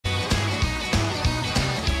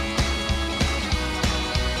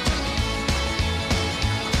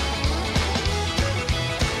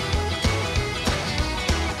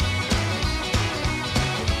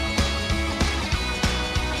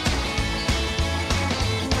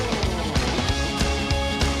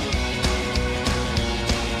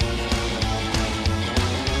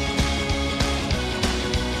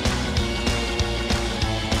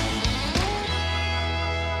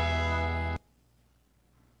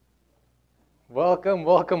Welcome,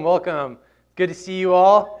 welcome, welcome. Good to see you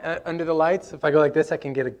all under the lights. If I go like this, I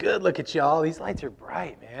can get a good look at y'all. These lights are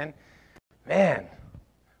bright, man. Man,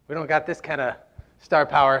 we don't got this kind of star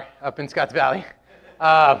power up in Scotts Valley.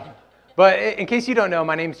 But in case you don't know,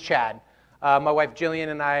 my name's Chad. My wife Jillian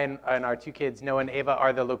and I and our two kids, Noah and Ava,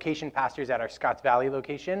 are the location pastors at our Scotts Valley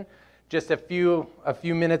location. Just a few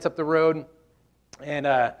minutes up the road, and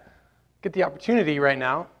get the opportunity right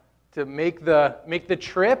now to make the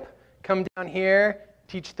trip. Come down here,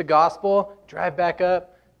 teach the gospel, drive back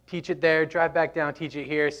up, teach it there, drive back down, teach it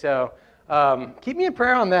here. So keep me in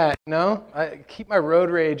prayer on that, you know? Keep my road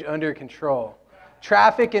rage under control.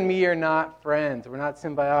 Traffic and me are not friends. We're not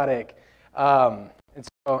symbiotic. And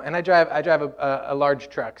I drive a large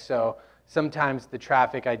truck, so sometimes the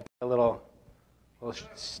traffic I get a little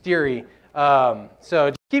steery. So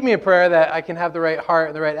just keep me in prayer that I can have the right heart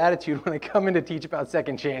and the right attitude when I come in to teach about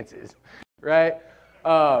second chances, right?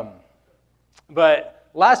 But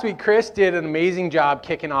last week, Chris did an amazing job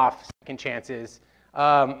kicking off second chances.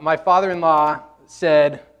 My father-in-law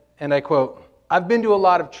said, and I quote, "I've been to a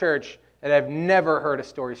lot of church and I've never heard a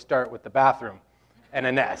story start with the bathroom and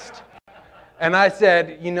a nest." And I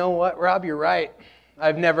said, you know what, Rob, you're right.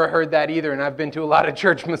 I've never heard that either, and I've been to a lot of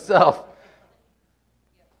church myself.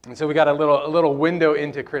 And so we got a little window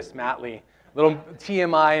into Chris Matley, a little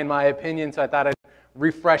TMI in my opinion, so I thought I'd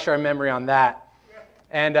refresh our memory on that.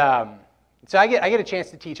 And so I get a chance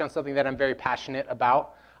to teach on something that I'm very passionate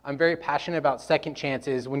about. I'm very passionate about second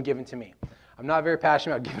chances when given to me. I'm not very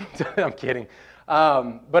passionate about giving them to I'm kidding.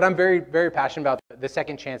 But I'm very, very passionate about the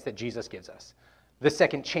second chance that Jesus gives us. The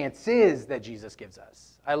second chances that Jesus gives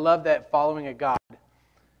us. I love that following a God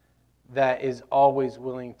that is always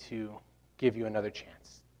willing to give you another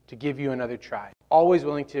chance, to give you another try, always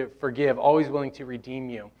willing to forgive, always willing to redeem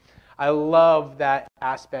you. I love that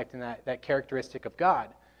aspect and that characteristic of God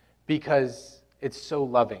because it's so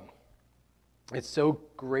loving, it's so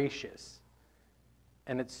gracious,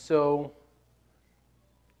 and it's so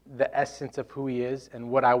the essence of who he is and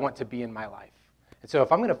what I want to be in my life. And so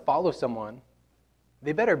if I'm going to follow someone,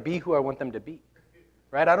 they better be who I want them to be,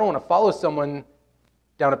 right? I don't want to follow someone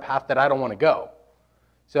down a path that I don't want to go.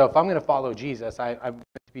 So if I'm going to follow Jesus, I want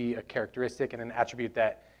it to be a characteristic and an attribute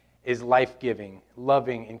that is life-giving,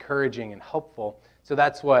 loving, encouraging, and helpful. So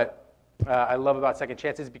that's what I love about second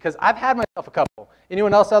chances, because I've had myself a couple.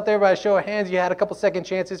 Anyone else out there, by a show of hands, you had a couple second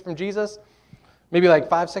chances from Jesus? Maybe like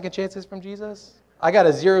 5 second chances from Jesus? I got a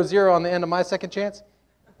 0-0 on the end of my second chance.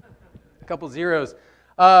 A couple zeros.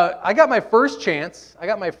 I got my first chance. I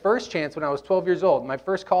got my first chance when I was 12 years old. My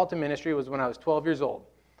first call to ministry was when I was 12 years old.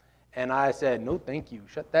 And I said, no, thank you.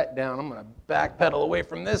 Shut that down. I'm going to backpedal away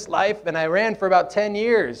from this life. And I ran for about 10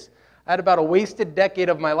 years. I had about a wasted decade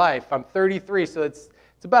of my life. I'm 33, so it's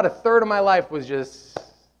about a third of my life was just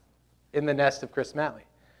in the nest of Chris Matley.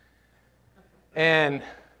 And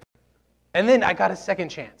then I got a second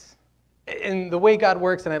chance. And the way God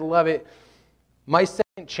works, and I love it, my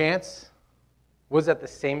second chance was at the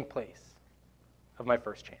same place of my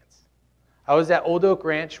first chance. I was at Old Oak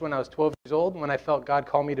Ranch when I was 12 years old when I felt God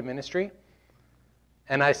call me to ministry.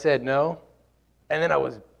 And I said no. And then I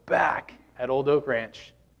was back at Old Oak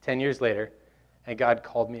Ranch 10 years later, and God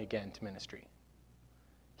called me again to ministry.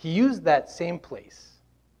 He used that same place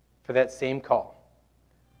for that same call.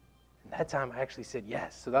 And that time I actually said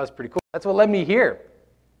yes, so that was pretty cool. That's what led me here.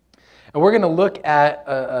 And we're going to look at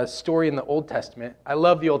a story in the Old Testament. I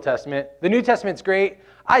love the Old Testament. The New Testament's great.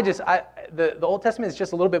 The Old Testament is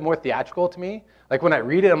just a little bit more theatrical to me. Like when I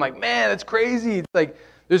read it, I'm like, man, that's crazy. It's like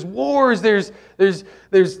there's wars, there's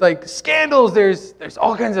like scandals, there's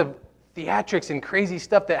all kinds of theatrics and crazy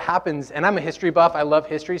stuff that happens. And I'm a history buff. I love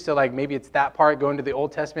history, so like maybe it's that part going to the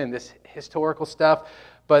Old Testament and this historical stuff.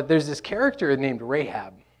 But there's this character named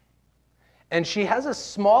Rahab, and she has a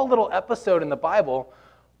small little episode in the Bible.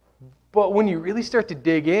 But when you really start to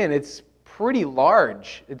dig in, it's pretty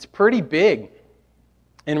large. It's pretty big.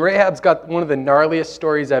 And Rahab's got one of the gnarliest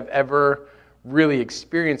stories I've ever really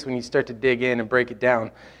experienced when you start to dig in and break it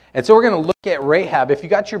down. And so we're going to look at Rahab. If you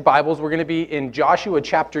got your Bibles, we're going to be in Joshua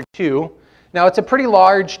chapter 2. Now, it's a pretty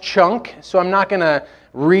large chunk, so I'm not going to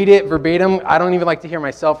read it verbatim. I don't even like to hear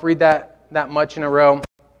myself read that much in a row.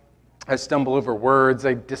 I stumble over words,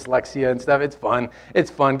 like dyslexia and stuff. It's fun.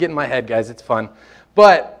 It's fun. Get in my head, guys. It's fun.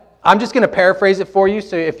 But I'm just going to paraphrase it for you,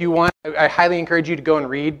 so if you want, I highly encourage you to go and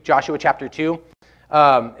read Joshua chapter 2.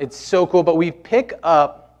 It's so cool, but we pick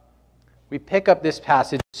up this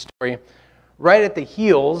passage story right at the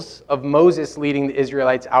heels of Moses leading the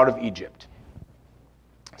Israelites out of Egypt.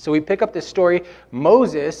 So we pick up this story.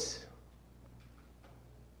 Moses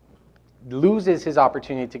loses his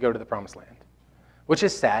opportunity to go to the promised land. which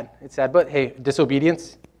is sad. It's sad, but hey,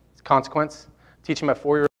 disobedience, it's consequence. I'm teaching my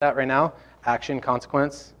 4-year-old that right now. Action,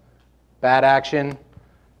 consequence. Bad action,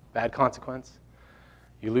 bad consequence.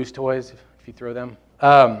 You lose toys if you throw them.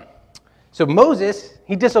 So Moses,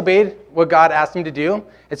 he disobeyed what God asked him to do,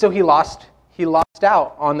 and so he lost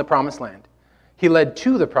out on the promised land. He led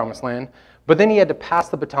to the promised land, but then he had to pass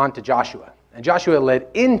the baton to Joshua, and Joshua led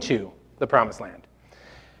into the promised land.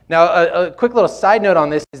 Now, a quick little side note on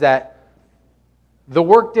this is that the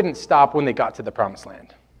work didn't stop when they got to the promised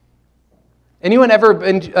land. Anyone ever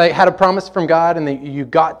had a promise from God and you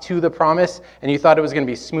got to the promise and you thought it was going to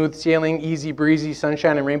be smooth sailing, easy breezy,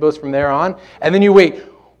 sunshine and rainbows from there on, and then you wait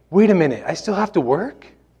a minute, I still have to work?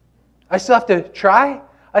 I still have to try?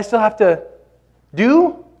 I still have to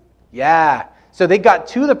do? Yeah. So they got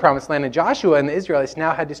to the promised land, and Joshua and the Israelites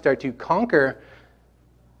now had to start to conquer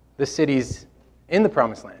the cities in the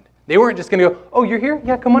promised land. They weren't just going to go, oh, you're here?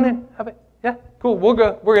 Yeah, come on in. Have it. Yeah, cool. We'll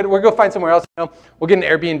go find somewhere else. You know, we'll get an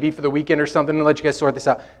Airbnb for the weekend or something and let you guys sort this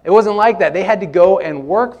out. It wasn't like that. They had to go and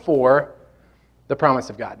work for the promise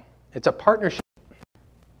of God. It's a partnership.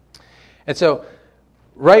 And so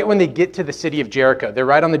right when they get to the city of Jericho, they're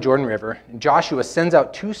right on the Jordan River, and Joshua sends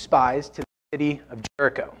out 2 spies to the city of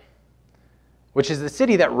Jericho, which is the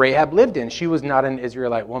city that Rahab lived in. She was not an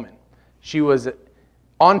Israelite woman. She was,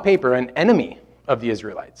 on paper, an enemy of the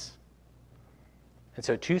Israelites. And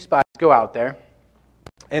so 2 spies go out there,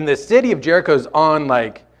 and the city of Jericho is on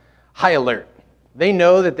high alert. They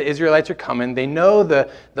know that the Israelites are coming. They know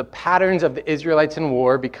the patterns of the Israelites in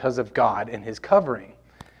war because of God and his covering.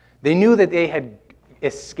 They knew that they had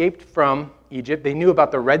escaped from Egypt. They knew about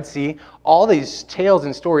the Red Sea. All these tales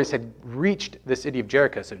and stories had reached the city of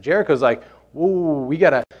Jericho. So Jericho's like, ooh, we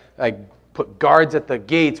got to put guards at the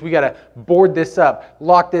gates. We got to board this up,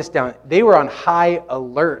 lock this down. They were on high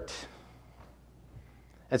alert.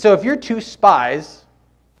 And so if you're 2 spies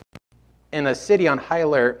in a city on high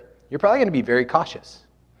alert, you're probably going to be very cautious,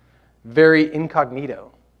 very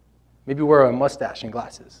incognito. Maybe wear a mustache and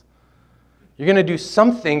glasses. You're going to do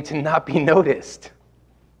something to not be noticed.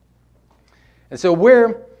 And so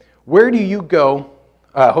where do you go?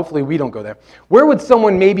 Hopefully we don't go there. Where would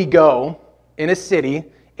someone maybe go in a city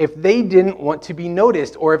if they didn't want to be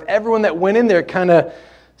noticed, or if everyone that went in there kind of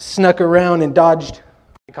snuck around and dodged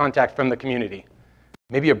contact from the community?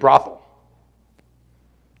 Maybe a brothel.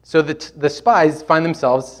 So the spies find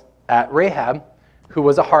themselves at Rahab, who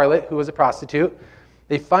was a harlot, who was a prostitute.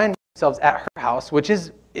 They find themselves at her house, which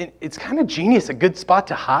is, it's kind of genius, a good spot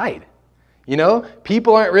to hide. You know,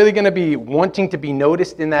 people aren't really going to be wanting to be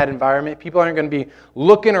noticed in that environment. People aren't going to be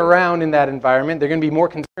looking around in that environment. They're going to be more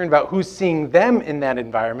concerned about who's seeing them in that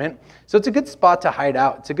environment. So it's a good spot to hide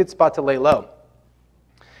out. It's a good spot to lay low.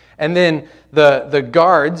 And then the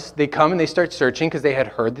guards, they come and they start searching because they had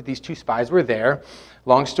heard that these 2 spies were there.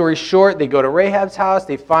 Long story short, they go to Rahab's house.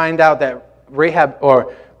 They find out that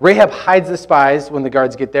Rahab hides the spies when the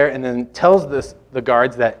guards get there, and then tells the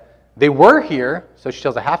guards that they were here. So she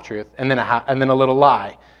tells a half-truth and then a little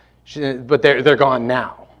lie. But they're gone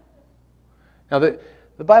now. Now the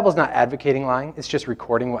Bible's not advocating lying. It's just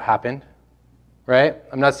recording what happened. Right?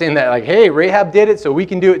 I'm not saying that hey, Rahab did it, so we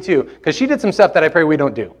can do it too. Because she did some stuff that I pray we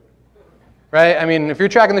don't do. Right? I mean, if you're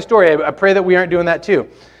tracking the story, I pray that we aren't doing that too.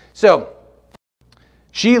 So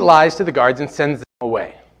she lies to the guards and sends them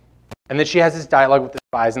away. And then she has this dialogue with the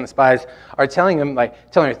spies, and the spies are telling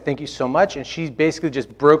her, thank you so much, and she basically just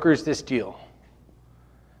brokers this deal.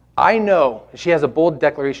 I know, she has a bold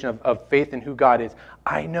declaration of faith in who God is.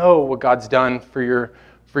 I know what God's done for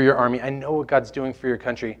your army. I know what God's doing for your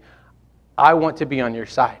country. I want to be on your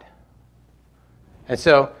side. And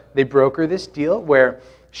so they broker this deal where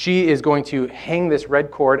she is going to hang this red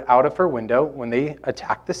cord out of her window when they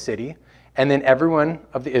attack the city, and then everyone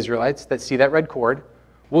of the Israelites that see that red cord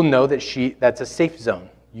will know that that's a safe zone.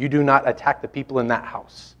 You do not attack the people in that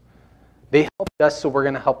house. They helped us, so we're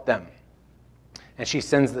going to help them. And she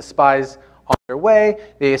sends the spies on their way.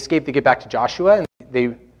 They escape to get back to Joshua, and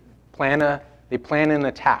they plan an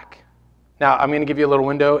attack. Now, I'm going to give you a little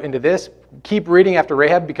window into this. Keep reading after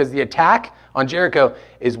Rahab, because the attack on Jericho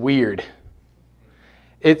is weird.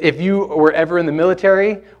 If you were ever in the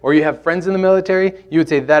military, or you have friends in the military, you would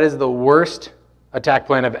say that is the worst attack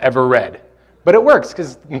plan I've ever read. But it works,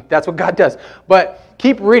 because that's what God does. But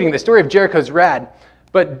keep reading. The story of Jericho is rad.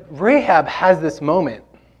 But Rahab has this moment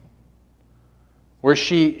where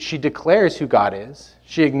she declares who God is.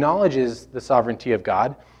 She acknowledges the sovereignty of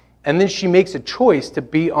God. And then she makes a choice to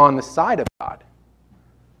be on the side of God.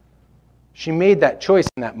 She made that choice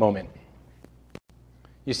in that moment.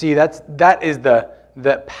 You see, that is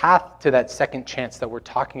the path to that second chance that we're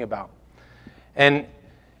talking about. And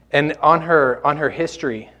And on her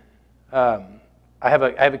history, I have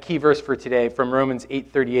a key verse for today from Romans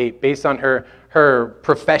 8:38, based on her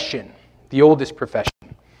profession, the oldest profession.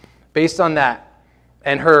 Based on that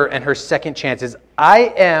and her second chances,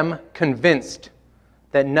 I am convinced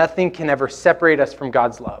that nothing can ever separate us from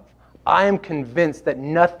God's love. I am convinced that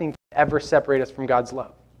nothing can ever separate us from God's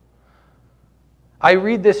love. I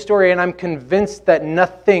read this story and I'm convinced that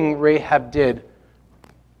nothing Rahab did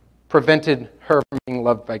prevented her from being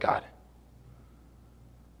loved by God.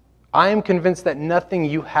 I am convinced that nothing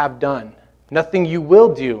you have done, nothing you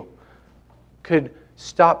will do, could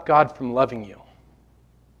stop God from loving you.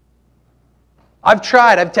 I've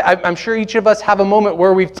tried. I'm sure each of us have a moment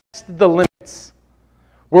where we've tested the limits,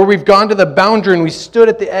 where we've gone to the boundary and we stood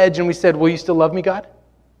at the edge and we said, will you still love me, God?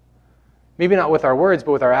 Maybe not with our words,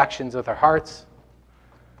 but with our actions, with our hearts.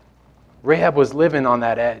 Rahab was living on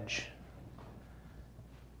that edge.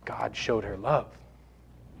 God showed her love.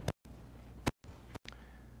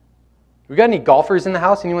 We got any golfers in the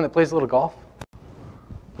house? Anyone that plays a little golf?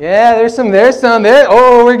 Yeah, there's some there.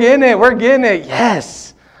 Oh, we're getting it.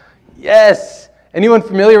 Yes. Anyone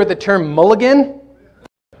familiar with the term mulligan?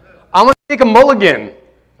 I'm going to take a mulligan.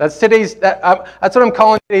 That's what I'm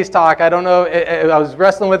calling today's talk. I don't know. I was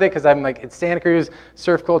wrestling with it because I'm like, it's Santa Cruz,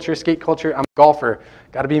 surf culture, skate culture. I'm a golfer.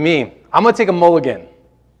 Got to be me. I'm going to take a mulligan.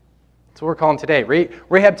 That's what we're calling today.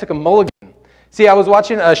 Rahab took a mulligan. See, I was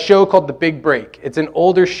watching a show called The Big Break. It's an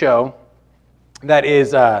older show that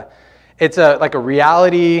is, like a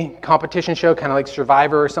reality competition show, kind of like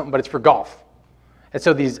Survivor or something, but it's for golf. And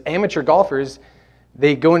so these amateur golfers,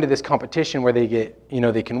 they go into this competition where they get,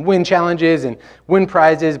 they can win challenges and win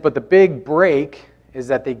prizes, but the big break is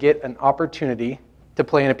that they get an opportunity to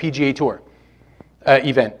play in a PGA Tour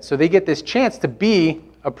event. So they get this chance to be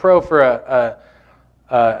a pro for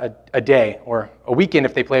a day or a weekend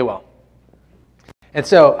if they play well. And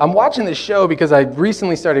so I'm watching this show because I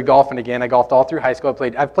recently started golfing again. I golfed all through high school.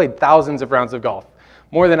 I've played thousands of rounds of golf,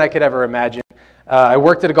 more than I could ever imagine. I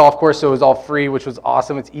worked at a golf course, so it was all free, which was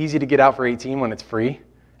awesome. It's easy to get out for 18 when it's free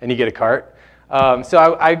and you get a cart.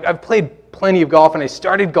 So I've played plenty of golf, and I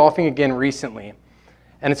started golfing again recently.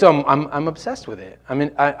 And so I'm obsessed with it. I'm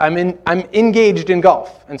engaged in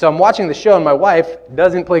golf. And so I'm watching the show, and my wife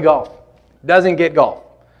doesn't play golf, doesn't get golf.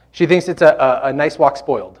 She thinks it's a nice walk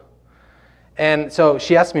spoiled. And so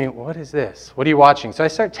she asked me, what is this? What are you watching? So I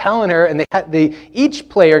start telling her, and each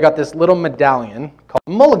player got this little medallion called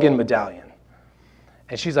Mulligan medallion.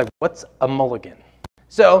 And she's like, what's a mulligan?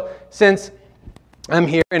 So since I'm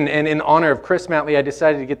here and in honor of Chris Matley, I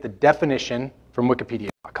decided to get the definition from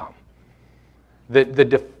Wikipedia.com.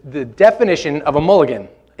 The definition of a mulligan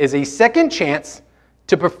is a second chance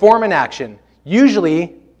to perform an action,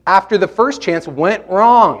 usually after the first chance went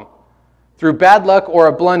wrong through bad luck or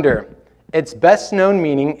a blunder. Its best known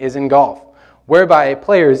meaning is in golf, whereby a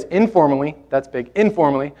player is informally, that's big,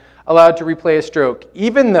 informally, allowed to replay a stroke,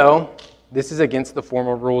 even though this is against the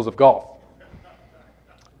formal rules of golf.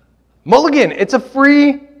 Mulligan, it's a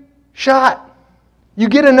free shot. You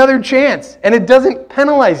get another chance, and it doesn't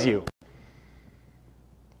penalize you.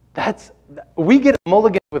 We get a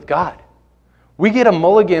mulligan with God. We get a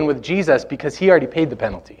mulligan with Jesus because he already paid the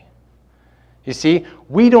penalty. You see,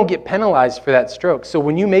 we don't get penalized for that stroke. So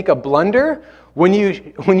when you make a blunder, when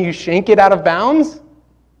you shank it out of bounds,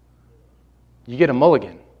 you get a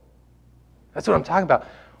mulligan. That's what I'm talking about.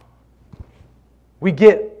 We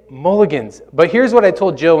get mulligans. But here's what I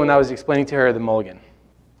told Jill when I was explaining to her the mulligan.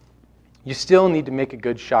 You still need to make a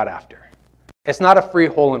good shot after. It's not a free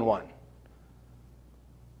hole-in-one.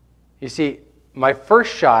 You see, my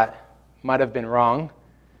first shot might have been wrong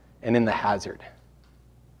and in the hazard.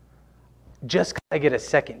 Just because I get a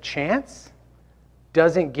second chance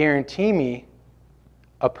doesn't guarantee me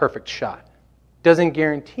a perfect shot. Doesn't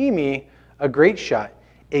guarantee me a great shot.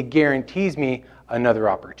 It guarantees me another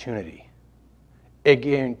opportunity. It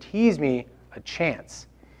guarantees me a chance.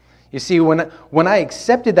 You see, when I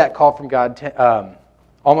accepted that call from God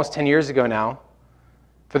almost 10 years ago now,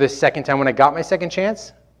 for the second time, when I got my second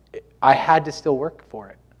chance, I had to still work for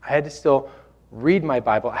it. I had to still read my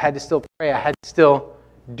Bible. I had to still pray. I had to still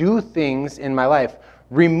do things in my life,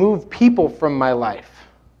 remove people from my life.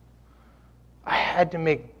 I had to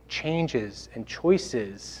make changes and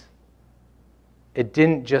choices. It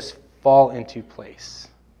didn't just fall into place.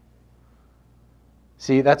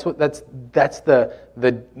 See, that's the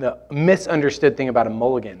misunderstood thing about a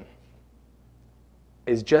mulligan.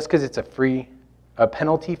 Is just because it's a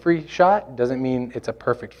penalty-free shot doesn't mean it's a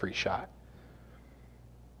perfect free shot.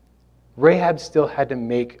 Rahab still had to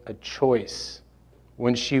make a choice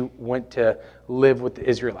when she went to live with the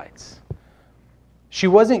Israelites. She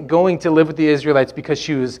wasn't going to live with the Israelites because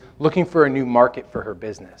she was looking for a new market for her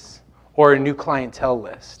business or a new clientele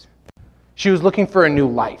list. She was looking for a new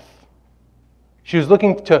life. She was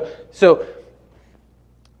looking to,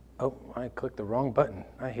 oh, I clicked the wrong button.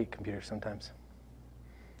 I hate computers sometimes.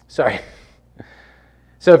 Sorry.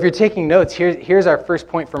 So if you're taking notes, here's our first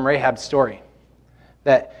point from Rahab's story.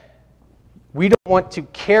 That we don't want to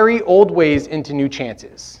carry old ways into new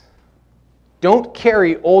chances. Don't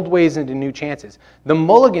carry old ways into new chances. The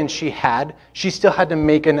mulligan she still had to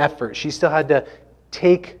make an effort. She still had to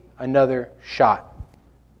take another shot.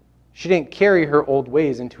 She didn't carry her old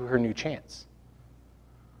ways into her new chance.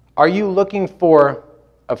 Are you looking for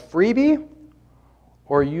a freebie,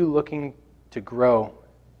 or are you looking to grow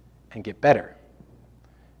and get better?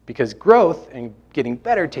 Because growth and getting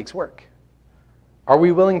better takes work. Are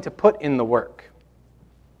we willing to put in the work?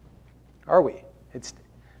 Are we?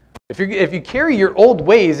 If you carry your old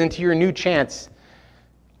ways into your new chance,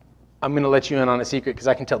 I'm going to let you in on a secret because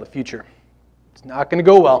I can tell the future. It's not going to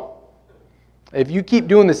go well. If you keep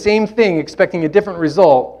doing the same thing expecting a different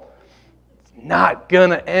result, it's not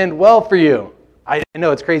going to end well for you. I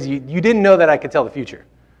know it's crazy. You didn't know that I could tell the future.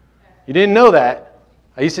 You didn't know that.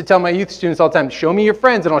 I used to tell my youth students all the time, show me your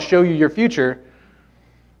friends and I'll show you your future.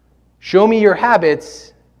 Show me your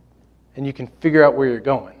habits and you can figure out where you're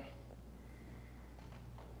going.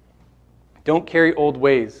 Don't carry old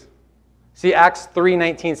ways. See, Acts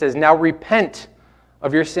 3:19 says, now repent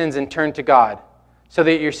of your sins and turn to God, so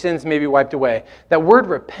that your sins may be wiped away. That word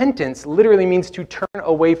repentance literally means to turn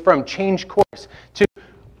away from, change course, to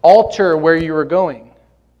alter where you were going.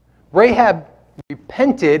 Rahab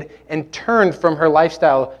repented and turned from her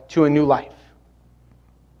lifestyle to a new life,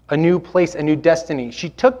 a new place, a new destiny. She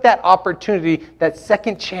took that opportunity, that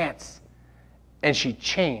second chance, and she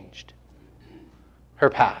changed her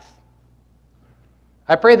path.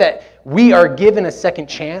 I pray that we are given a second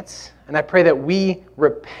chance, and I pray that we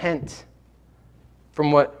repent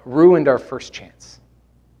from what ruined our first chance,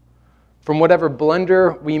 from whatever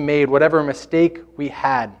blunder we made, whatever mistake we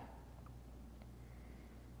had.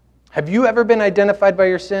 Have you ever been identified by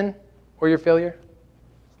your sin or your failure?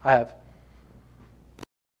 I have.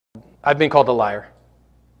 I've been called a liar.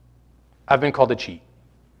 I've been called a cheat.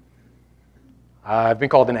 I've been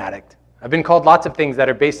called an addict. I've been called lots of things that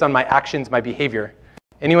are based on my actions, my behavior.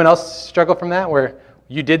 Anyone else struggle from that, where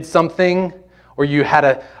you did something, or you had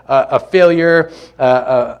a failure,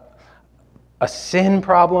 a sin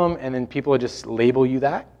problem, and then people would just label you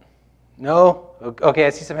that? No? Okay,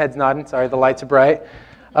 I see some heads nodding. Sorry, the lights are bright.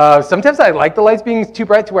 Sometimes I like the lights being too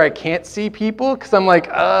bright to where I can't see people, because I'm like,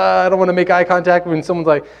 I don't want to make eye contact when someone's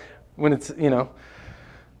like, when it's,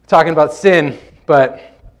 talking about sin. But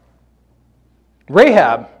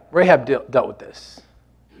Rahab dealt with this.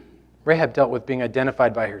 Rahab dealt with being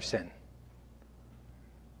identified by her sin.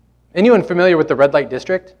 Anyone familiar with the red light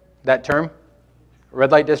district? That term?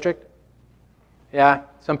 Red light district? Yeah,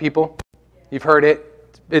 some people. You've heard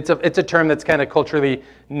it. It's a term that's kind of culturally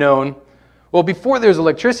known. Well, before there was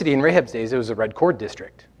electricity in Rahab's days, it was a red cord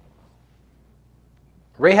district.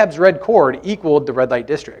 Rahab's red cord equaled the red light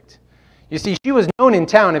district. You see, she was known in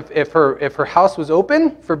town if her house was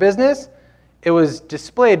open for business, it was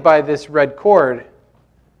displayed by this red cord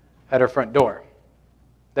at her front door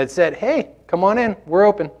that said, hey, come on in, we're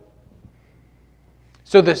open.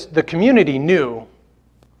 So the community knew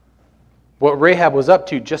what Rahab was up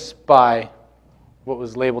to just by what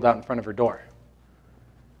was labeled out in front of her door.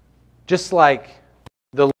 Just like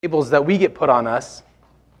the labels that we get put on us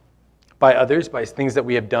by others, by things that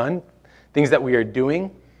we have done, things that we are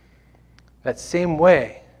doing, that same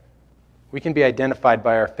way we can be identified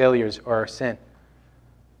by our failures or our sin.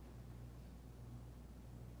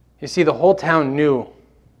 You see, the whole town knew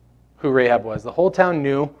who Rahab was. The whole town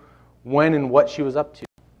knew when and what she was up to.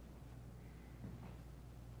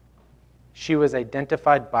 She was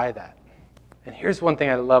identified by that. And here's one thing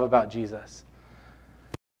I love about Jesus,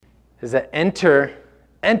 is that enter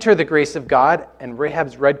the grace of God, and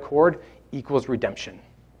Rahab's red cord equals redemption.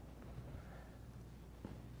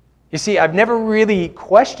 You see, I've never really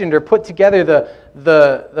questioned or put together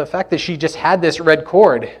the fact that she just had this red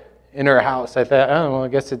cord in her house. I thought, oh, well, I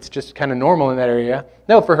guess it's just kind of normal in that area.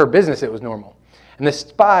 No, for her business it was normal. And the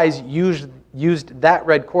spies used that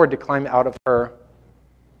red cord to climb out of her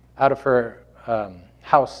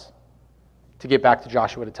house to get back to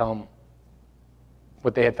Joshua to tell him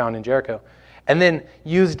what they had found in Jericho. And then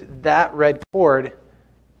used that red cord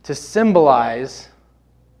to symbolize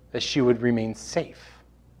that she would remain safe.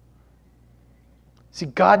 See,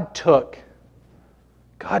 God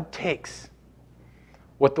takes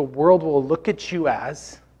what the world will look at you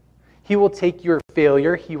as. He will take your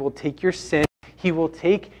failure. He will take your sin. He will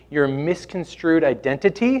take your misconstrued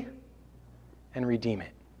identity and redeem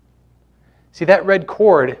it. See, that red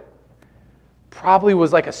cord probably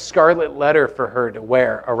was like a scarlet letter for her to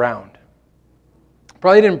wear around.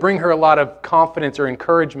 Probably didn't bring her a lot of confidence or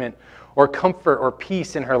encouragement or comfort or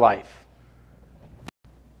peace in her life.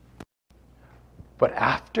 But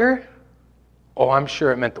after, I'm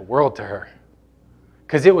sure it meant the world to her.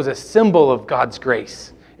 Because it was a symbol of God's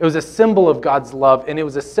grace. It was a symbol of God's love, and it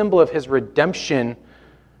was a symbol of his redemption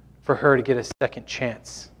for her to get a second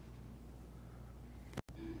chance.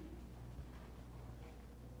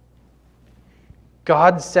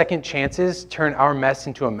 God's second chances turn our mess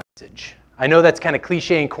into a message. I know that's kind of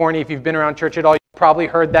cliche and corny. If you've been around church at all, you've probably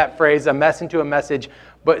heard that phrase, a mess into a message.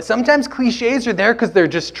 But sometimes cliches are there because they're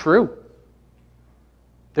just true.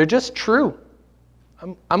 They're just true.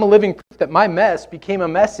 I'm a living proof that my mess became a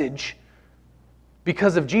message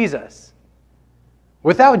because of Jesus.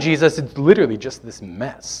 Without Jesus, it's literally just this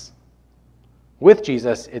mess. With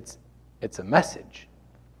Jesus, it's a message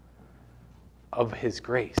of his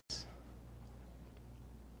grace.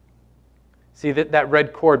 See, that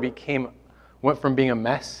red cord went from being a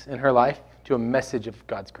mess in her life to a message of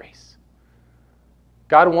God's grace.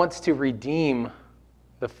 God wants to redeem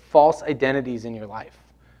the false identities in your life.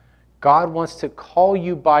 God wants to call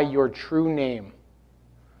you by your true name,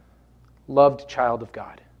 loved child of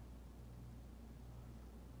God.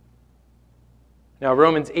 Now,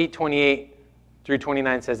 Romans 8:28 through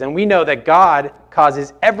 29 says, "And we know that God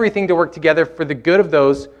causes everything to work together for the good of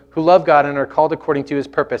those who love God and are called according to his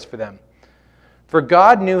purpose for them. For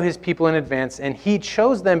God knew his people in advance, and he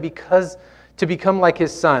chose them to become like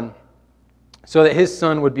his son, so that his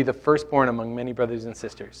son would be the firstborn among many brothers and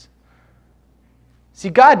sisters." See,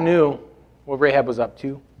 God knew what Rahab was up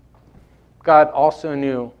to. God also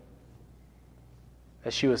knew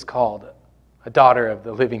that she was called a daughter of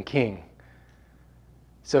the living king.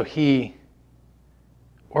 So he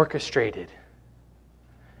orchestrated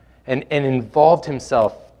and involved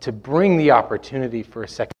himself to bring the opportunity for a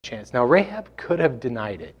second chance. Now, Rahab could have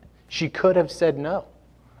denied it. She could have said no.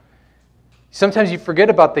 Sometimes you forget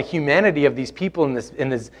about the humanity of these people in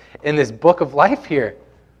this book of life here.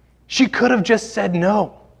 She could have just said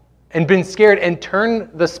no and been scared and turned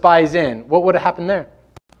the spies in. What would have happened there?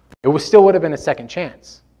 It still would have been a second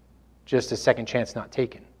chance. Just a second chance not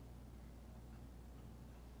taken.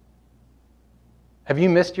 Have you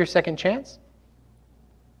missed your second chance?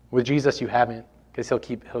 With Jesus, you haven't, because he'll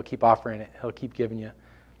keep offering it. He'll keep giving you.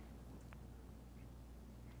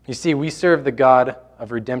 You see, we serve the God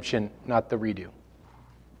of redemption, not the redo.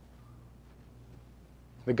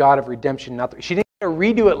 The God of redemption, not the... She didn't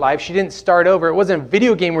redo it live. She didn't start over. It wasn't a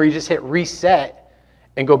video game where you just hit reset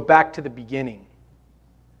and go back to the beginning.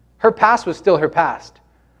 Her past was still her past.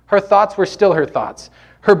 Her thoughts were still her thoughts.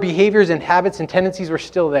 Her behaviors and habits and tendencies were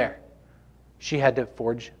still there. She had to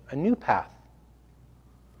forge a new path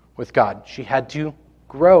with God. She had to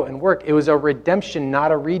grow and work. It was a redemption,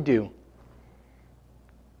 not a redo.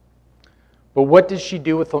 But what did she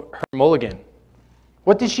do with her mulligan?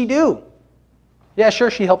 What did she do? Yeah,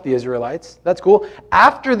 sure, she helped the Israelites. That's cool.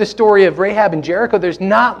 After the story of Rahab and Jericho, there's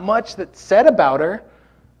not much that's said about her.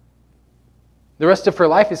 The rest of her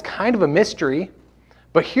life is kind of a mystery.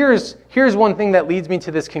 But here's one thing that leads me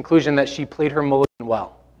to this conclusion that she played her mulligan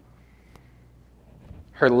well.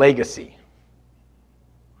 Her legacy.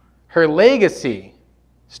 Her legacy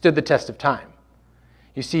stood the test of time.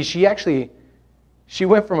 You see, she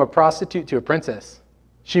went from a prostitute to a princess.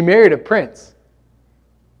 She married a prince.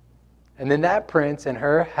 And then that prince and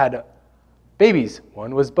her had babies.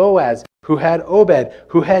 One was Boaz, who had Obed,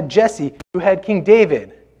 who had Jesse, who had King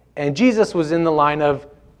David. And Jesus was in the line of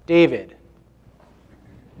David.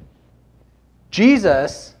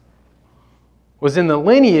 Jesus was in the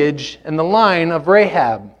lineage and the line of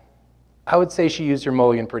Rahab. I would say she used her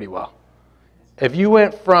mulligan pretty well. If you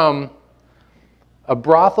went from a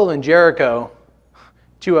brothel in Jericho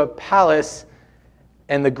to a palace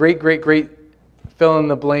and the great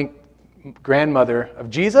fill-in-the-blank grandmother of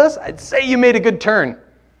Jesus, I'd say you made a good turn.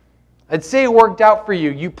 I'd say it worked out for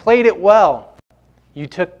you. You played it well. You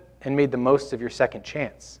took and made the most of your second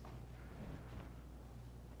chance.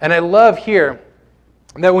 And I love here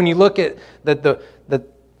that when you look at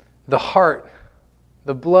the heart,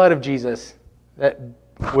 the blood of Jesus that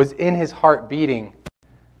was in his heart beating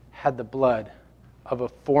had the blood of a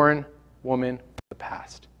foreign woman of the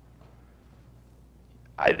past.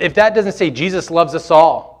 If that doesn't say Jesus loves us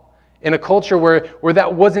all, in a culture where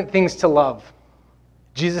that wasn't things to love,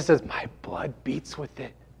 Jesus says, my blood beats with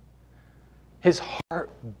it. His heart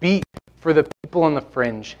beat for the people on the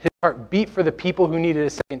fringe. His heart beat for the people who needed a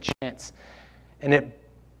second chance. And it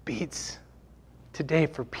beats today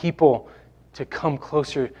for people to come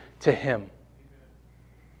closer to him.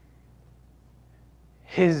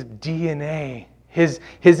 His DNA, his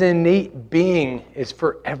innate being is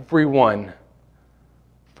for everyone,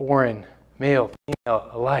 foreign, male, female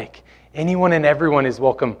alike. Anyone and everyone is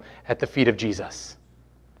welcome at the feet of Jesus.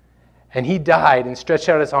 And he died and stretched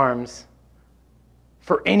out his arms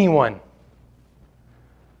for anyone.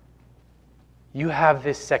 You have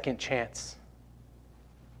this second chance.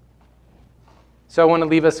 So I want to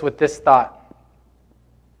leave us with this thought.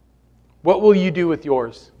 What will you do with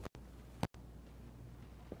yours?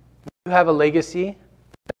 Do you have a legacy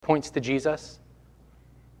that points to Jesus?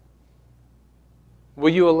 Will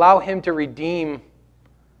you allow him to redeem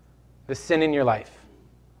the sin in your life?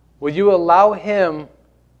 Will you allow him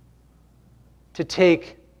to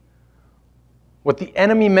take what the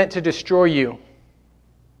enemy meant to destroy you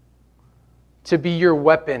to be your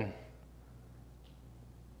weapon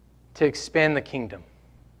to expand the kingdom?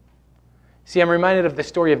 See, I'm reminded of the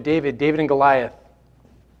story of David and Goliath.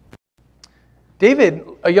 David,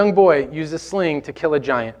 a young boy, used a sling to kill a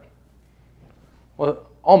giant. Well,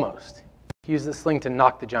 almost. He used the sling to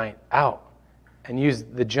knock the giant out and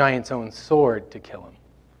used the giant's own sword to kill him.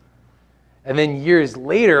 And then years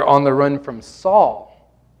later, on the run from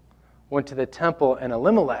Saul, went to the temple, and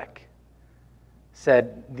Elimelech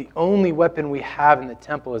said, the only weapon we have in the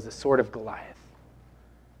temple is the sword of Goliath,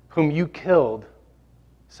 whom you killed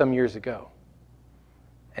some years ago.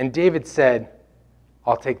 And David said,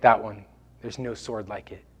 I'll take that one. There's no sword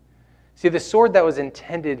like it. See, the sword that was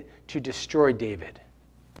intended to destroy David,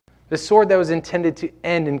 the sword that was intended to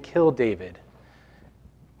end and kill David,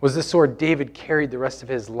 was the sword David carried the rest of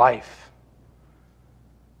his life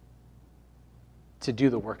to do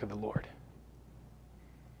the work of the Lord.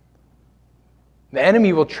 The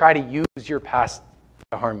enemy will try to use your past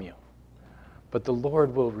to harm you, but the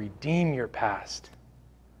Lord will redeem your past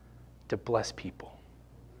to bless people.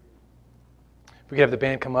 If we could have the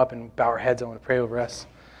band come up and bow our heads, I want to pray over us.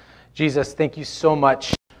 Jesus, thank you so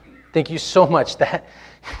much. Thank you so much that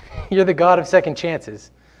you're the God of second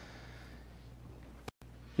chances.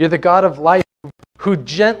 You're the God of life who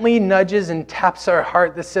gently nudges and taps our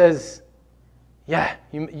heart that says, yeah,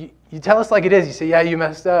 you tell us like it is. You say, yeah, you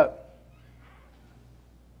messed up.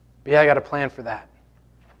 But yeah, I got a plan for that.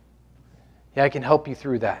 Yeah, I can help you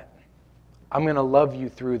through that. I'm going to love you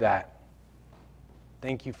through that.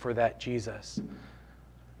 Thank you for that, Jesus.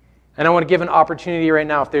 And I want to give an opportunity right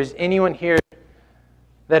now. If there's anyone here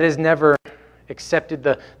that has never accepted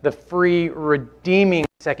the free, redeeming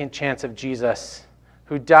second chance of Jesus,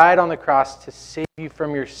 who died on the cross to save you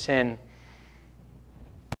from your sin,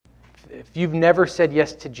 if you've never said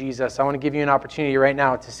yes to Jesus, I want to give you an opportunity right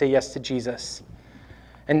now to say yes to Jesus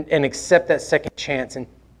and accept that second chance and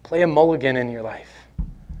play a mulligan in your life.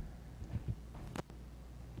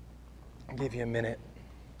 I'll give you a minute.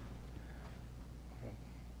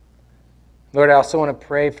 Lord, I also want to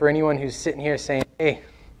pray for anyone who's sitting here saying, hey,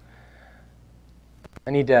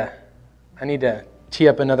 I need to tee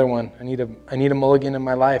up another one. I need a mulligan in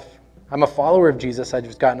my life. I'm a follower of Jesus. I've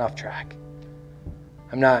just gotten off track.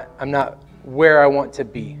 I'm not where I want to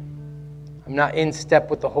be. I'm not in step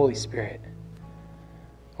with the Holy Spirit.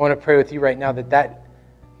 I want to pray with you right now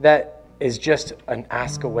that is just an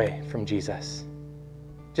ask away from Jesus.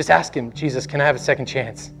 Just ask him, Jesus, can I have a second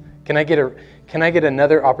chance? Can I get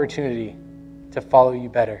another opportunity to follow you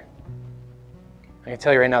better? I can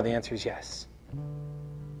tell you right now the answer is yes.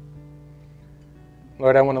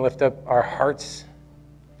 Lord, I want to lift up our hearts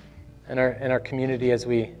and our community as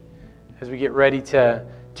we get ready to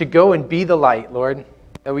go and be the light, Lord.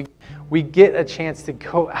 That we get a chance to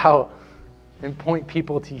go out and point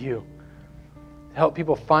people to you. To help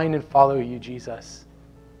people find and follow you, Jesus.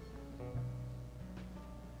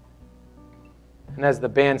 And as the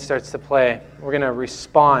band starts to play, we're going to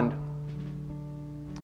respond